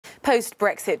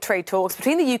Post-Brexit trade talks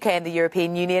between the UK and the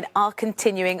European Union are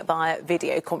continuing via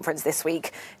video conference this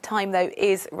week. Time, though,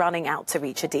 is running out to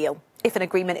reach a deal. If an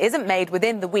agreement isn't made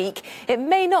within the week, it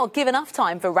may not give enough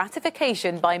time for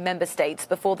ratification by member states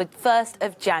before the 1st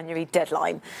of January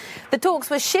deadline. The talks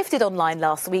were shifted online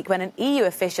last week when an EU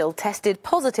official tested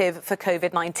positive for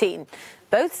COVID-19.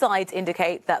 Both sides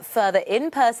indicate that further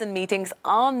in-person meetings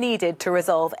are needed to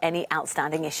resolve any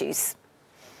outstanding issues.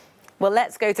 Well,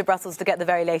 let's go to Brussels to get the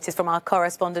very latest from our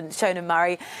correspondent, Shona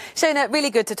Murray. Shona,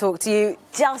 really good to talk to you.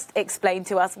 Just explain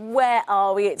to us, where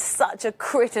are we? It's such a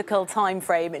critical time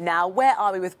frame now. Where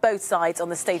are we with both sides on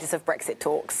the status of Brexit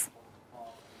talks?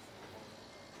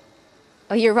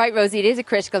 Oh, you're right, Rosie. It is a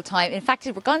critical time. In fact,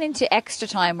 if we're gone into extra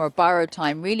time or borrowed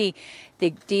time, really,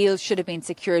 the deal should have been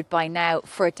secured by now.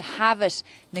 For it to have it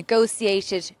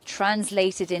negotiated,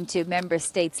 translated into member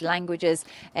states' languages,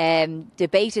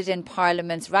 debated in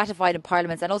parliaments, ratified in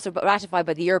parliaments, and also ratified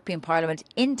by the European Parliament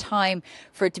in time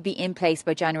for it to be in place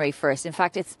by January 1st. In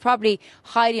fact, it's probably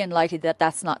highly unlikely that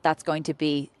that's going to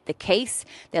be the case.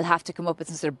 They'll have to come up with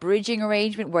some sort of bridging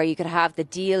arrangement where you could have the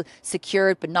deal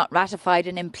secured but not ratified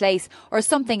and in place, or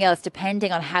something else,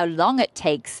 depending on how long it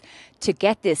takes to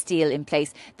get this deal in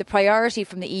place. The priority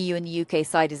from the EU and the UK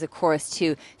side is, of course,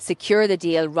 to secure the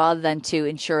deal rather than to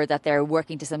ensure that they're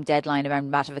working to some deadline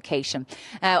around ratification.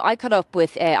 I caught up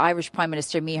with Irish Prime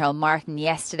Minister Micheál Martin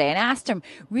yesterday and asked him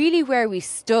really where we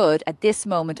stood at this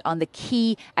moment on the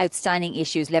key outstanding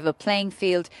issues: level playing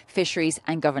field, fisheries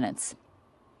and governance.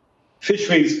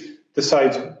 Fisheries, the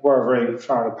sides were very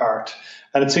far apart,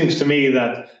 and it seems to me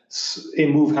that a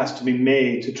move has to be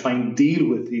made to try and deal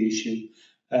with the issue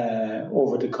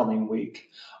over the coming week.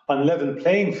 On level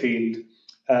playing field,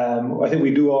 I think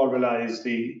we do all realise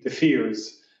the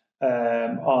fears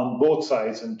on both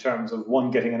sides in terms of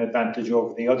one getting an advantage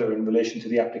over the other in relation to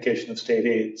the application of state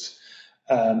aids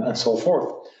and so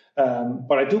forth.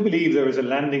 But I do believe there is a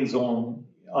landing zone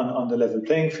on the level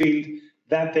playing field.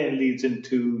 That then leads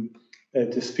into a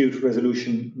dispute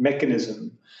resolution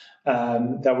mechanism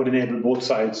that would enable both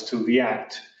sides to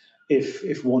react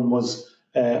if one was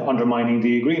undermining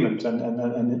the agreement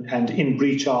and in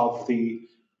breach of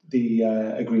the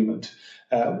agreement.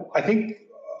 I think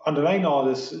underlying all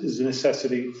this is the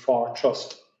necessity for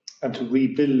trust and to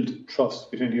rebuild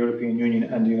trust between the European Union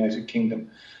and the United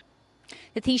Kingdom.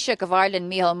 The Taoiseach of Ireland,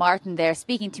 Micheál Martin, there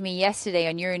speaking to me yesterday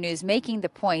on Euronews, making the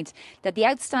point that the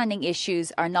outstanding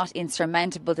issues are not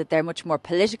insurmountable, that they're much more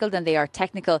political than they are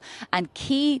technical, and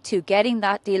key to getting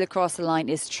that deal across the line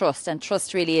is trust, and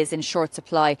trust really is in short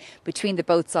supply between the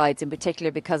both sides, in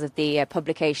particular because of the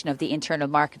publication of the Internal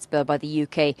Markets Bill by the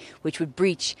UK, which would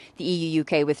breach the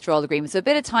EU-UK withdrawal agreement. So a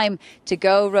bit of time to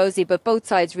go, Rosie, but both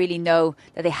sides really know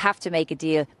that they have to make a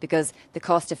deal because the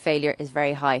cost of failure is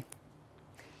very high.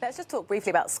 Let's just talk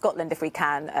briefly about Scotland, if we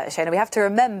can, Shona. We have to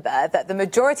remember that the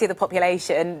majority of the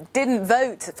population didn't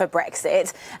vote for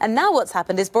Brexit. And now what's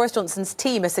happened is Boris Johnson's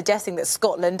team are suggesting that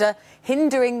Scotland are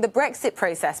hindering the Brexit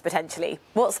process, potentially.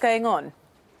 What's going on?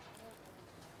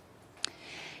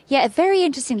 Yeah, a very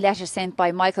interesting letter sent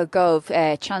by Michael Gove,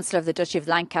 Chancellor of the Duchy of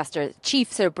Lancaster,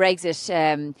 chief sort of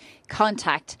Brexit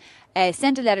contact.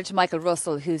 Sent a letter to Michael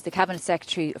Russell, who's the Cabinet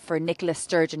Secretary for Nicola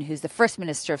Sturgeon, who's the First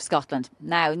Minister of Scotland.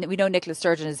 Now, we know Nicola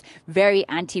Sturgeon is very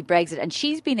anti-Brexit, and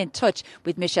she's been in touch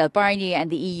with Michel Barnier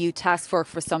and the EU task force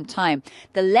for some time.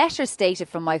 The letter stated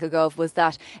from Michael Gove was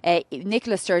that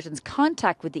Nicola Sturgeon's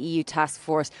contact with the EU task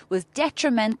force was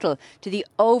detrimental to the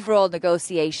overall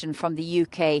negotiation from the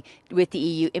UK with the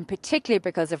EU, in particular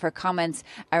because of her comments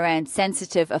around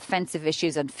sensitive, offensive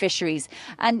issues on fisheries.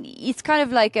 And it's kind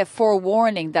of like a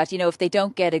forewarning that, if they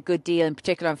don't get a good deal, in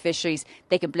particular on fisheries,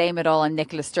 they can blame it all on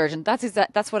Nicola Sturgeon.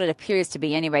 That's what it appears to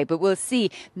be anyway. But we'll see.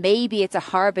 Maybe it's a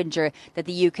harbinger that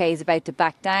the UK is about to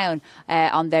back down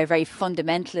on their very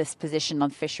fundamentalist position on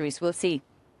fisheries. We'll see.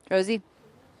 Rosie?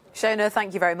 Shona,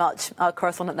 thank you very much. Our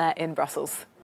correspondent there in Brussels.